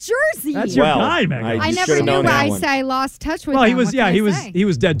his jersey. That's your guy, man. I never knew why I lost touch with him. He was he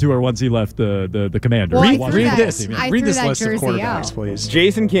was dead to her once he left the commander. Well, read this. I Read threw this that list of jersey quarterbacks, out. please.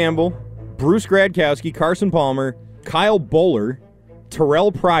 Jason Campbell, Bruce Gradkowski, Carson Palmer, Kyle Bowler,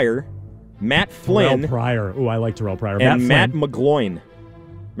 Terrell Pryor, Matt Flynn. Terrell Pryor. Ooh, I like Terrell Pryor. And Matt Flynn. McGloin.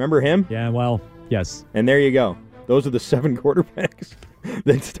 Remember him? Yeah, well, yes. And there you go. Those are the 7 quarterbacks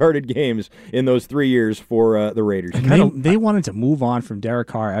that started games in those 3 years for the Raiders. They wanted to move on from Derek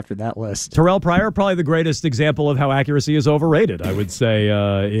Carr after that list. Terrell Pryor, probably the greatest example of how accuracy is overrated, I would say.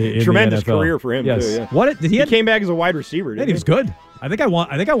 In Tremendous the NFL. career for him, yes. too. Yeah. What did he came back as a wide receiver, didn't he? Was good. I think I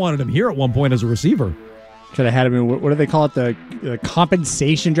wanted him here at one point as a receiver. Should have had him in, what do they call it? The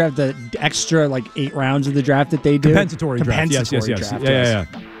compensation draft, the extra 8 rounds of the draft that they do? Compensatory draft. Yes. Draft, Yeah.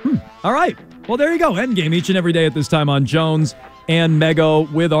 All right. Well, there you go. Endgame each and every day at this time on Jones and Mego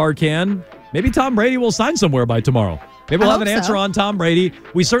with Arcan. Maybe Tom Brady will sign somewhere by tomorrow. Maybe we'll I have an hope answer so. on Tom Brady.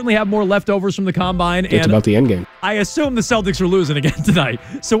 We certainly have more leftovers from the Combine. It's about the end game. I assume the Celtics are losing again tonight,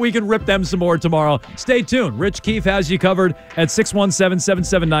 so we can rip them some more tomorrow. Stay tuned. Rich Keefe has you covered at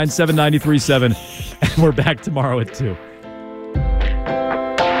 617-779-7937. And we're back tomorrow at 2.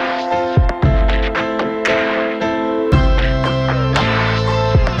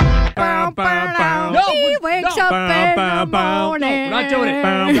 He wakes up in the morning. We're not doing it.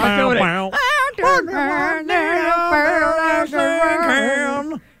 We're not doing it.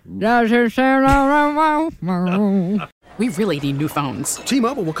 We really need new phones.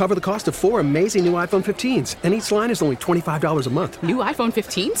 T-Mobile will cover the cost of 4 amazing new iPhone 15s, and each line is only $25 a month. New iPhone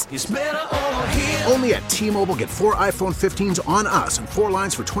 15s? Only at T-Mobile, get 4 iPhone 15s on us and 4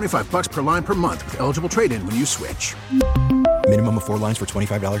 lines for $25 per line per month with eligible trade-in when you switch. Minimum of 4 lines for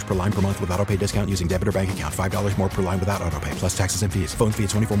 $25 per line per month with autopay discount using debit or bank account. $5 more per line without autopay, plus taxes and fees. Phone fee at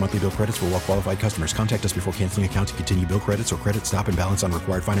 24 monthly bill credits for well-qualified customers. Contact us before canceling account to continue bill credits or credit stop and balance on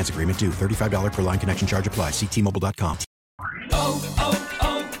required finance agreement due. $35 per line connection charge applies. See T-Mobile.com.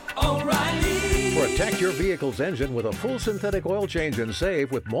 Protect your vehicle's engine with a full synthetic oil change and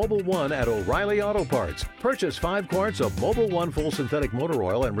save with Mobil 1 at O'Reilly Auto Parts. Purchase 5 quarts of Mobil 1 full synthetic motor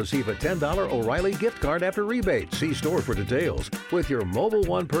oil and receive a $10 O'Reilly gift card after rebate. See store for details. With your Mobil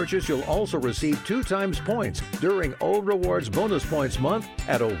 1 purchase, you'll also receive 2 times points during O Rewards Bonus Points Month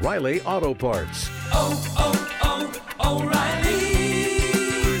at O'Reilly Auto Parts.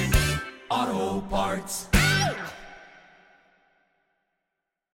 O'Reilly Auto Parts.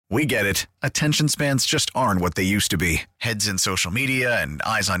 We get it. Attention spans just aren't what they used to be. Heads in social media and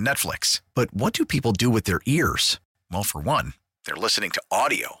eyes on Netflix. But what do people do with their ears? Well, for one, they're listening to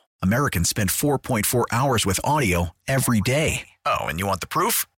audio. Americans spend 4.4 hours with audio every day. Oh, and you want the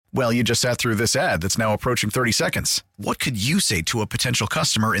proof? Well, you just sat through this ad that's now approaching 30 seconds. What could you say to a potential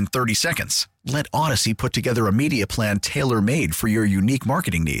customer in 30 seconds? Let Odyssey put together a media plan tailor-made for your unique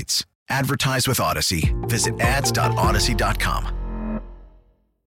marketing needs. Advertise with Odyssey. Visit ads.odyssey.com.